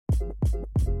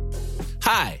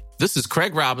Hi, this is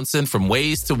Craig Robinson from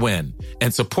Ways to Win,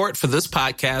 and support for this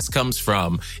podcast comes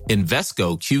from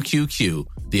Invesco QQQ,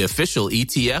 the official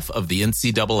ETF of the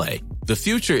NCAA. The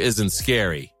future isn't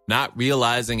scary. Not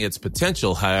realizing its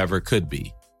potential, however, could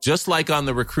be. Just like on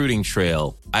the recruiting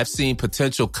trail, I've seen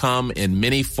potential come in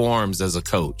many forms as a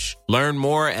coach. Learn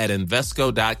more at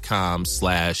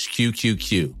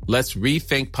Invesco.com/QQQ. Let's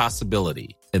rethink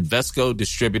possibility. Invesco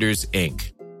Distributors,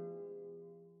 Inc.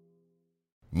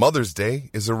 Mother's Day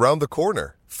is around the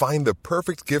corner. Find the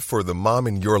perfect gift for the mom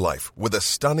in your life with a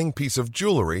stunning piece of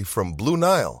jewelry from Blue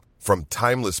Nile. From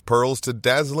timeless pearls to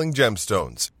dazzling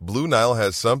gemstones, Blue Nile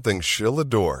has something she'll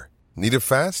adore. Need it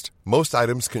fast? Most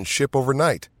items can ship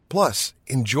overnight. Plus,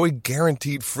 enjoy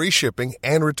guaranteed free shipping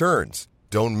and returns.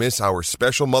 Don't miss our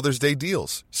special Mother's Day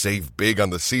deals. Save big on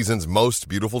the season's most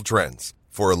beautiful trends.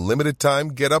 For a limited time,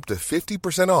 get up to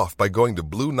 50% off by going to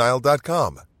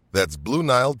BlueNile.com. That's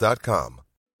BlueNile.com.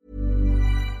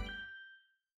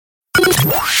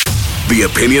 The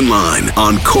Opinion Line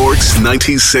on Cork's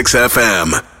 96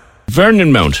 FM.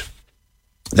 Vernon Mount,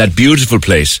 that beautiful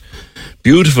place,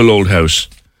 beautiful old house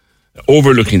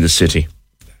overlooking the city,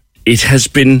 it has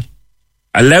been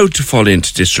allowed to fall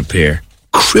into disrepair,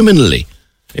 criminally,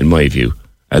 in my view,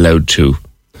 allowed to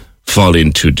fall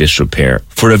into disrepair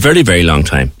for a very, very long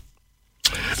time.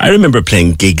 I remember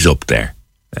playing gigs up there.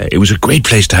 It was a great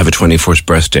place to have a 21st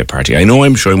birthday party. I know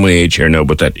I'm showing my age here now,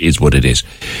 but that is what it is.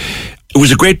 It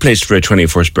was a great place for a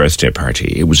 21st birthday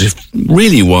party. It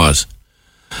really was.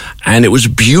 And it was a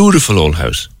beautiful old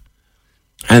house.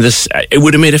 And it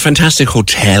would have made a fantastic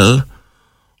hotel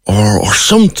or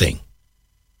something.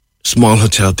 Small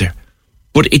hotel there.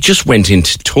 But it just went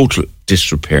into total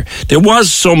disrepair. There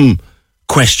was some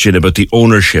question about the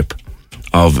ownership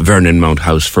of Vernon Mount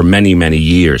House for many, many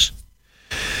years.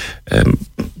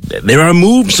 There are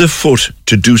moves afoot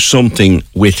to do something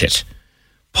with it.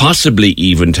 Possibly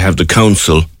even to have the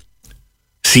council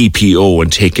CPO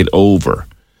and take it over.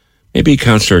 Maybe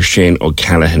Councillor Shane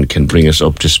O'Callaghan can bring us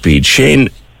up to speed. Shane,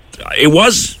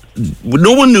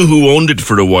 no one knew who owned it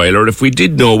for a while, or if we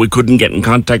did know, we couldn't get in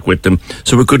contact with them,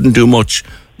 so we couldn't do much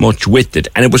with it.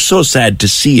 And it was so sad to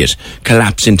see it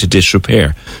collapse into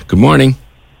disrepair. Good morning.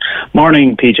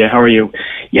 Morning, PJ. How are you?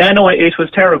 Yeah, no, it was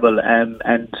terrible,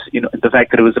 and you know the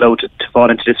fact that it was allowed to fall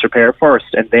into disrepair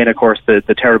first, and then of course the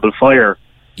terrible fire,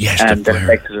 that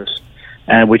affected it,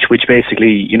 which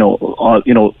basically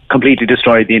completely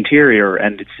destroyed the interior,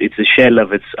 and it's a shell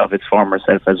of its former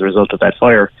self as a result of that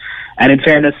fire. And in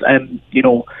fairness, I'd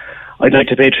like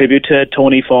to pay tribute to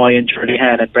Tony Foy and Shirley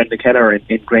Han and Brendan Keller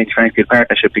in Grange Frankfield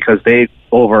Partnership, because they,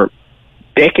 over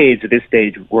decades at this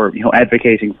stage, were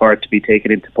advocating for it to be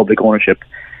taken into public ownership.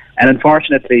 And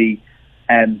unfortunately,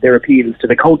 their appeals to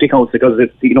the county council, because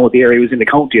the area was in the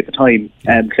county at the time,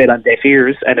 fell on deaf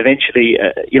ears, and eventually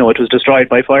it was destroyed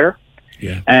by fire.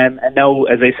 Yeah. And now,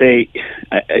 as I say,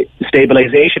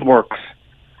 stabilisation works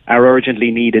are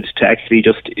urgently needed to actually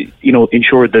just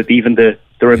ensure that even the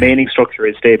remaining structure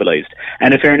is stabilised.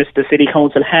 And in fairness, the city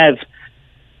council have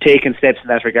taken steps in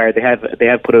that regard. They have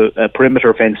put a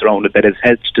perimeter fence around it that has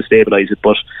helped to stabilise it,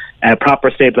 but proper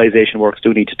stabilisation works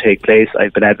do need to take place.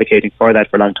 I've been advocating for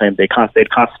that for a long time. They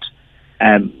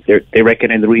reckon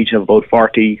in the region of about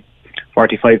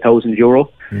 45,000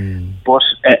 euro. But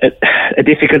a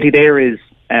difficulty there is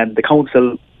the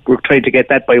council were trying to get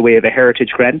that by way of a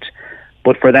heritage grant.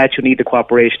 But for that, you need the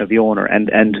cooperation of the owner,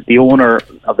 and the owner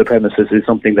of the premises is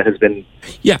something that has been...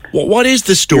 Yeah, well, what is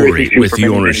the story with the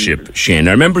ownership, Shane?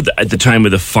 I remember at the time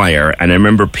of the fire, and I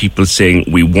remember people saying,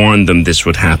 we warned them this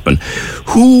would happen.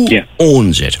 Who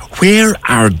owns it? Where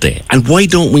are they? And why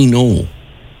don't we know?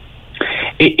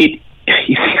 I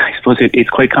suppose it's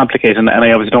quite complicated, and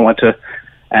I obviously don't want to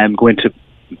go into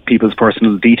people's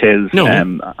personal details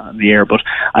on the air, but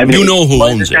I mean, who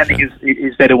owns it.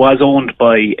 Is that it was owned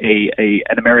by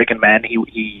an American man.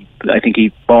 I think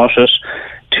he bought it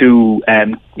to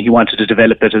he wanted to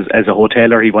develop it as a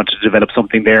hotel, or he wanted to develop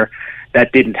something there.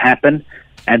 That didn't happen,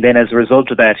 and then as a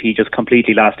result of that, he just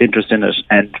completely lost interest in it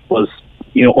and was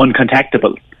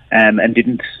uncontactable. And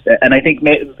didn't. And I think,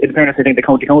 in fairness, I think the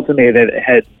county council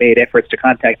had made efforts to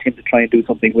contact him to try and do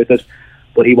something with it,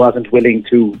 but he wasn't willing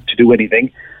to do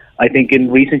anything. I think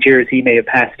in recent years he may have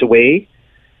passed away,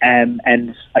 and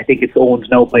I think it's owned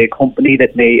now by a company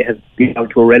that may have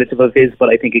belonged to a relative of his, but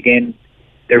I think, again,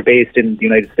 they're based in the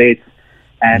United States,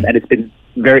 and it's been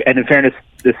and in fairness,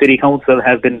 the city council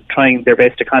have been trying their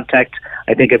best to contact.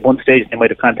 I think at one stage they might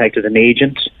have contacted an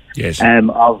agent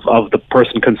of the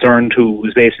person concerned who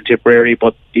was based in Tipperary,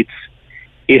 but it's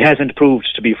it hasn't proved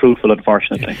to be fruitful,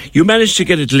 unfortunately. You managed to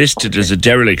get it listed as a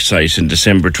derelict site in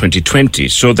December 2020,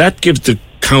 so that gives the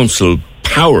council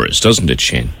powers, doesn't it,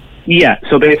 Shane? Yeah,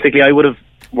 so basically I would have,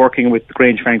 working with the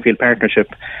Grange Frankfield Partnership,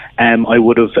 I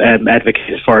would have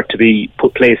advocated for it to be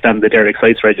placed on the derelict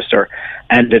sites register,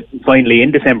 and finally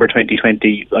in December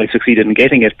 2020 I succeeded in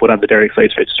getting it put on the derelict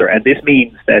sites register, and this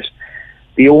means that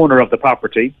the owner of the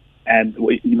property,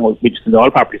 which is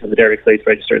all properties on the derelict sites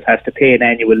register, has to pay an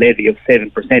annual levy of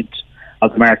 7%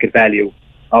 of the market value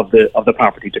of the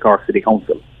property to Cork City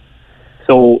Council.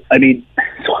 So I mean,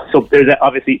 so there's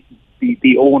obviously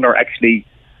the owner actually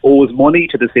owes money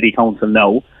to the City Council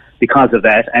now because of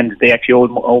that, and they actually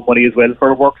owe money as well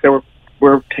for works that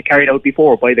were carried out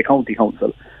before by the County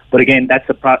Council. But again, that's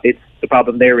the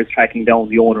problem there is tracking down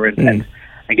the owner and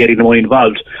getting the money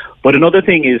involved. But another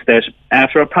thing is that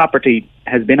after a property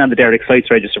has been on the derelict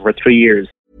sites register for 3 years.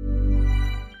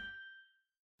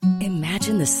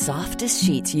 Imagine the softest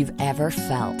sheets you've ever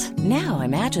felt. Now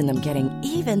imagine them getting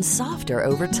even softer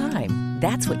over time.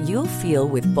 That's what you'll feel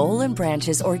with Boll &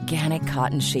 Branch's organic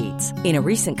cotton sheets. In a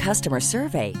recent customer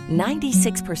survey,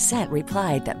 96%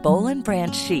 replied that Boll &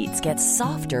 Branch sheets get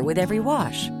softer with every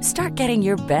wash. Start getting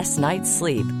your best night's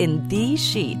sleep in these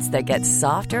sheets that get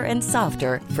softer and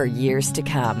softer for years to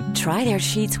come. Try their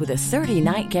sheets with a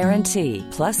 30-night guarantee.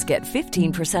 Plus, get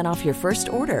 15% off your first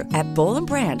order at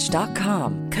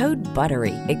bollandbranch.com. Code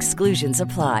BUTTERY. Exclusions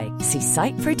apply. See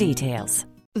site for details.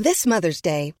 This Mother's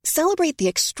Day, celebrate the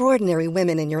extraordinary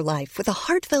women in your life with a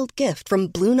heartfelt gift from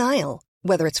Blue Nile.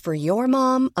 Whether it's for your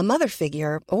mom, a mother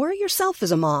figure, or yourself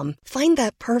as a mom, find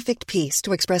that perfect piece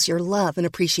to express your love and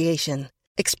appreciation.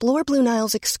 Explore Blue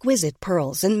Nile's exquisite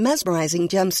pearls and mesmerizing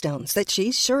gemstones that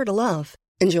she's sure to love.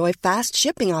 Enjoy fast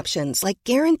shipping options like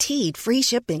guaranteed free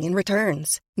shipping and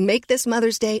returns. Make this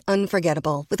Mother's Day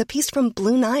unforgettable with a piece from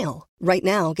Blue Nile. Right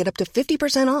now, get up to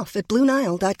 50% off at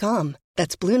BlueNile.com.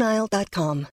 That's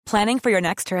BlueNile.com. Planning for your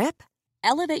next trip?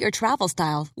 Elevate your travel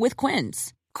style with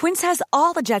Quince. Quince has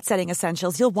all the jet-setting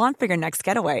essentials you'll want for your next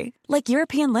getaway, like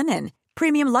European linen,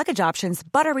 premium luggage options,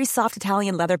 buttery soft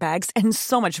Italian leather bags, and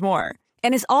so much more.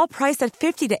 And is all priced at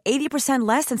 50 to 80%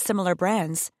 less than similar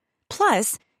brands.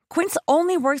 Plus, Quince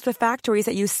only works with factories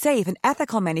that use safe and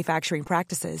ethical manufacturing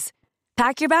practices.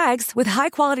 Pack your bags with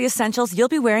high-quality essentials you'll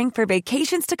be wearing for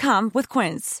vacations to come with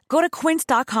Quince. Go to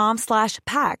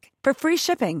quince.com/pack for free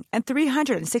shipping and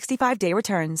 365-day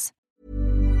returns.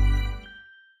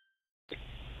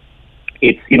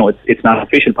 It's not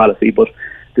official policy, but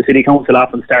the City Council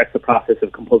often starts the process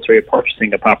of compulsory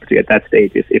purchasing a property at that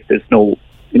stage if there's no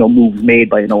moves made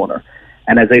by an owner.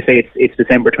 And as I say, it's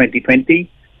December 2020,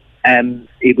 and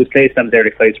it was placed on the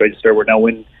derelict sites register. We're now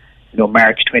in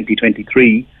March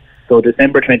 2023. So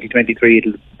December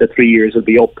 2023, the 3 years will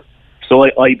be up. So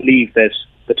I believe that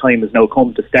the time has now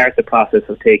come to start the process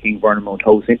of taking Vernon Mount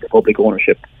House into public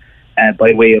ownership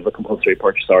by way of a compulsory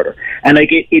purchase order. And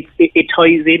it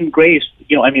ties in great,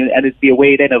 and it'd be a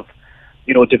way then of,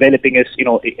 developing it,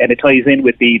 and it ties in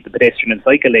with the pedestrian and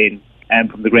cycle lane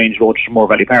from the Grange Road to Moore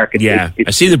Valley Park. I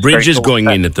see the bridges going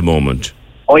in at the moment.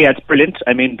 Oh yeah, it's brilliant.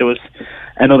 I mean, there was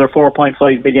another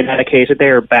 4.5 million allocated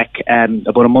there back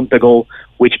about a month ago,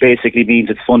 which basically means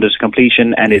it's funded to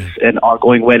completion, and all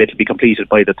going well, it'll be completed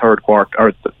by the third quarter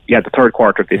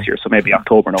of this year, so maybe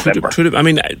October, November. I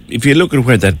mean, if you look at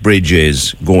where that bridge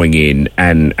is going in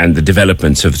and the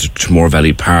developments of Moore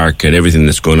Valley Park and everything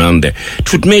that's going on there,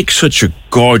 it would make such a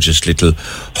gorgeous little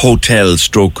hotel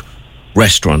stroke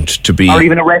restaurant to be, or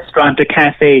even a restaurant, a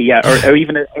cafe, or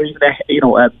even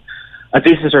a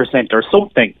visitor centre,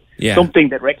 something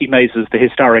that recognises the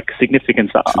historic significance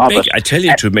of it. I tell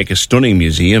you, to make a stunning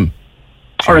museum.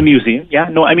 Or a museum, yeah.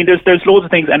 No, I mean, there's loads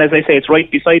of things, and as I say, it's right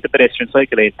beside the pedestrian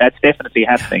cycle lane. That's definitely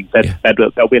happening.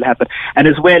 That will happen. And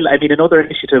as well, I mean, another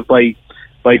initiative by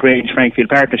Grange Frankfield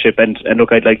Partnership, and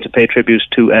look, I'd like to pay tribute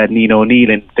to Nina O'Neill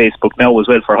in Facebook now as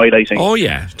well for highlighting. Oh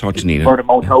yeah, talk to Nina. Vernon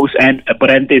Mount House,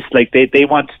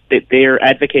 they're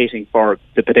advocating for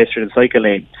the pedestrian cycle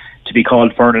lane to be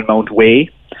called Vernon Mount Way,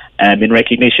 in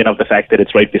recognition of the fact that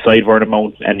it's right beside Vernon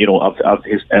Mount, and of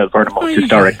his Vernon Mount's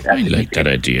historic. I like that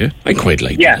idea. I quite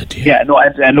like that idea. Yeah, no,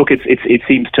 and look, it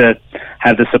seems to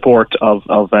have the support of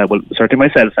certainly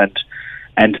myself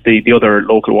and the other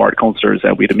local ward councillors.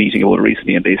 We had a meeting over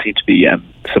recently, and they seem to be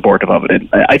supportive of it. And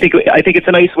I think it's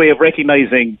a nice way of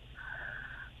recognising,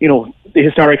 the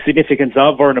historic significance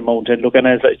of Vernon Mount. And look, and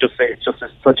as I just say, it's just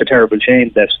such a terrible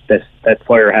shame that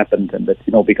fire happened, and that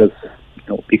because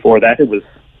before that it was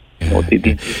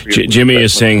Jimmy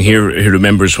is saying here he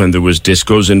remembers when there was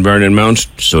discos in Vernon Mount.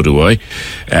 So do I.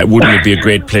 Wouldn't it be a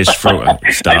great place for...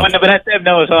 Stop.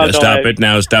 Stop it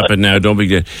now. Don't be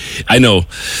good. I know.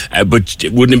 But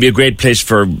wouldn't it be a great place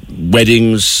for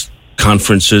weddings,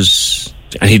 conferences?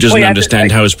 And he doesn't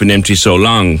understand how it's been empty so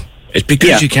long. It's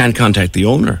because you can't contact the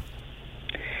owner.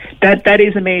 That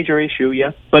is a major issue,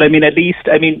 yeah. But at least,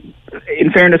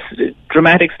 in fairness,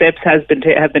 dramatic steps have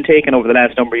been taken over the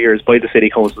last number of years by the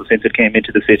city council since it came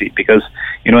into the city. Because,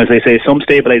 as I say, some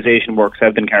stabilisation works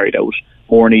have been carried out.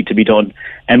 More need to be done,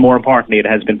 and more importantly, it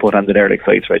has been put on the derelict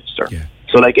sites register. Yeah.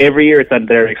 So, like every year, it's on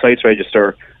the derelict sites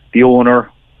register. The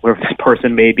owner, wherever this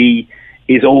person may be,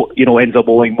 ends up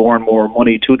owing more and more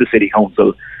money to the city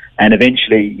council, and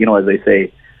eventually, as I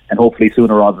say. And hopefully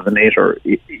sooner rather than later,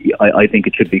 I think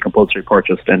it should be compulsory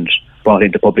purchased and brought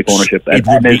into public ownership.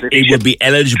 It would be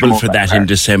eligible for that in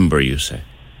December, you say?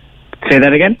 Say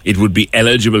that again? It would be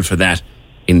eligible for that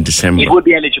in December. It would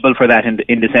be eligible for that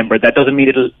in December. That doesn't mean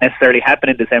it'll necessarily happen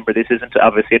in December. This isn't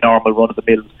obviously a normal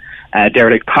run-of-the-mill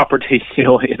derelict property.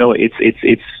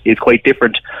 It's quite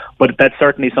different. But that's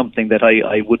certainly something that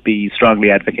I would be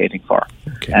strongly advocating for.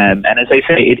 Okay. And as I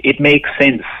say, it makes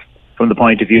sense from the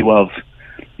point of view of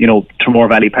Tramore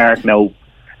Valley Park now,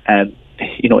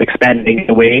 expanding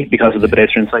away because of the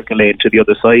pedestrian cycle lane to the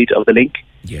other side of the link.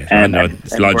 Yeah,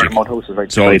 it's logical.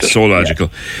 It's so logical.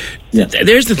 Yeah.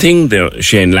 There's the thing, though,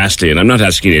 Shane, lastly, and I'm not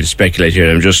asking you to speculate here,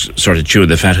 I'm just sort of chewing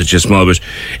the fat at you small, but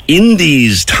in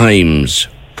these times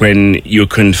when you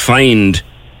can find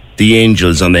the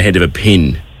angels on the head of a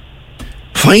pin,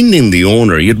 finding the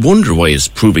owner, you'd wonder why it's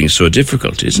proving so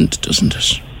difficult, doesn't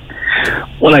it?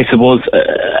 Well, I suppose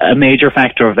a major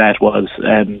factor of that was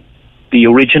the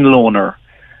original owner.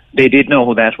 They did know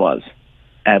who that was,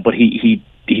 but he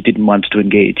didn't want to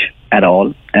engage at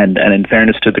all. And in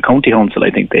fairness to the county council,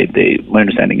 I think my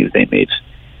understanding is they made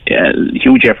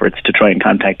huge efforts to try and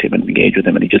contact him and engage with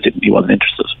him, and he wasn't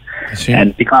interested.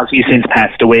 And because he's since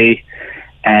passed away,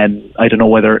 I don't know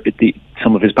whether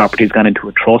some of his property's gone into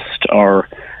a trust or.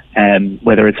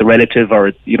 Whether it's a relative or,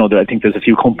 I think there's a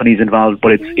few companies involved,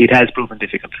 but it has proven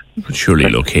difficult. You could surely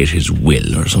locate his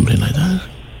will or something like that.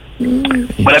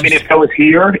 Well, if I was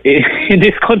here in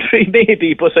this country,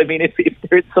 maybe, but if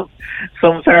there's some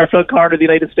far-flung corner of the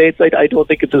United States, I don't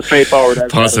think it's as straightforward as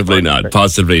Possibly not.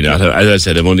 As I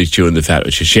said, I'm only chewing the fat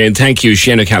with you. Shane, thank you.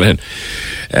 Shane O'Callaghan,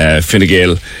 Fine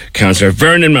Gael councillor.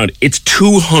 Vernon Mount, it's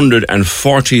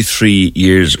 243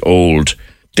 years old,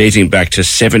 dating back to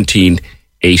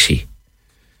 1780.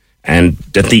 And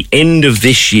at the end of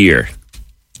this year,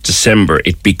 December,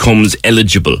 it becomes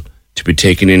eligible to be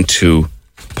taken into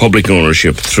public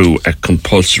ownership through a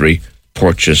compulsory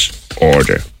purchase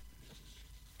order.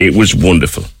 It was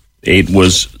wonderful. It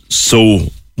was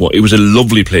a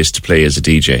lovely place to play as a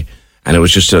DJ, and it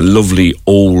was just a lovely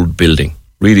old building,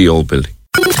 really old building.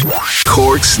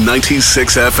 Cork's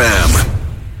 96 FM.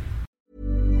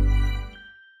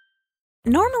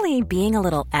 Normally, being a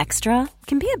little extra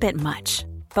can be a bit much,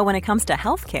 but when it comes to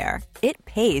healthcare, it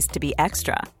pays to be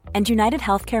extra. And United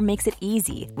Healthcare makes it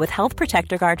easy with Health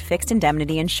Protector Guard fixed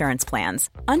indemnity insurance plans.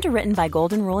 Underwritten by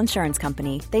Golden Rule Insurance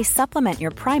Company, they supplement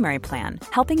your primary plan,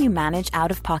 helping you manage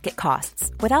out-of-pocket costs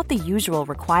without the usual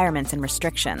requirements and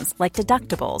restrictions like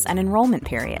deductibles and enrollment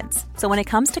periods. So when it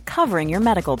comes to covering your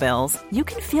medical bills, you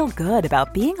can feel good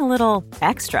about being a little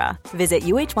extra. Visit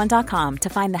UH1.com to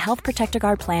find the Health Protector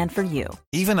Guard plan for you.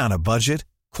 Even on a budget,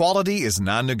 quality is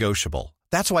non-negotiable.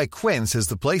 That's why Quince is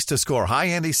the place to score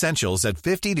high-end essentials at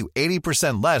 50 to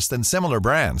 80% less than similar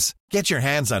brands. Get your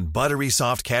hands on buttery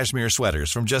soft cashmere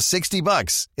sweaters from just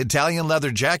 $60, Italian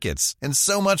leather jackets, and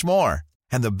so much more.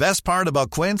 And the best part about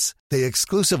Quince, they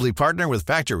exclusively partner with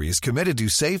factories committed to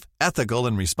safe, ethical,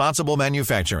 and responsible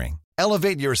manufacturing.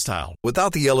 Elevate your style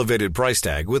without the elevated price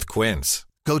tag with Quince.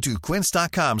 Go to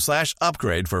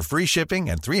quince.com/upgrade for free shipping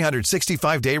and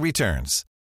 365-day returns.